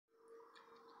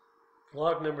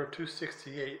Vlog number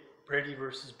 268, Brady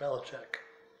versus Belichick.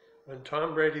 When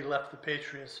Tom Brady left the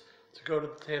Patriots to go to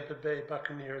the Tampa Bay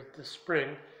Buccaneers this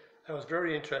spring, it was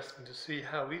very interesting to see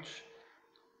how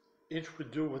each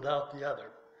would do without the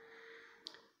other.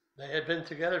 They had been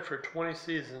together for 20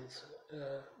 seasons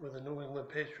with the New England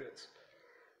Patriots,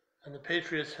 and the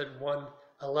Patriots had won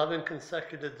 11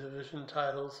 consecutive division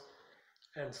titles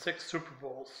and 6 Super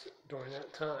Bowls during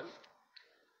that time.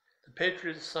 The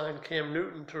Patriots signed Cam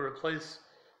Newton to replace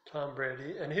Tom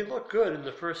Brady, and he looked good in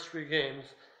the first 3 games.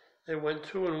 They went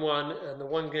 2-1, and the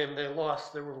one game they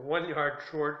lost, they were 1 yard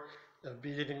short of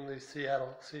beating the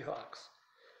Seattle Seahawks.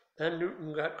 Then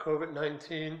Newton got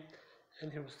COVID-19,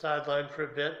 and he was sidelined for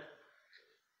a bit.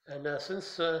 And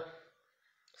since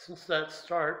that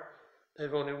start,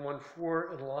 they've only won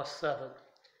 4 and lost 7.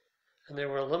 And they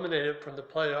were eliminated from the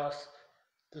playoffs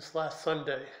this last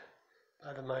Sunday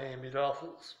by the Miami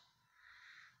Dolphins.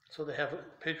 So the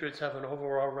Patriots have an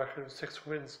overall record of 6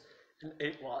 wins and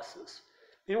 8 losses.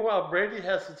 Meanwhile, Brady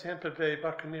has the Tampa Bay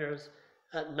Buccaneers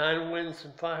at 9 wins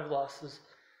and 5 losses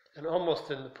and almost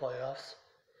in the playoffs.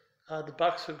 The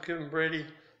Bucs have given Brady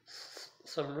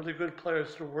some really good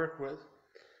players to work with.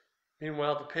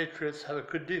 Meanwhile, the Patriots have a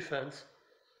good defense,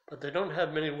 but they don't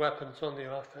have many weapons on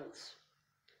the offense.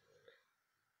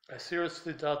 I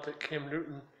seriously doubt that Cam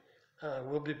Newton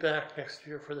will be back next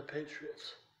year for the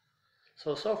Patriots.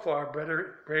 So far,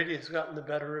 Brady has gotten the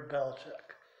better of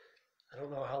Belichick. I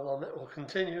don't know how long that will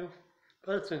continue,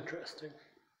 but it's interesting.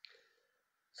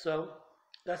 So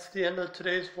that's the end of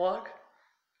today's vlog.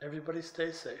 Everybody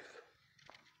stay safe.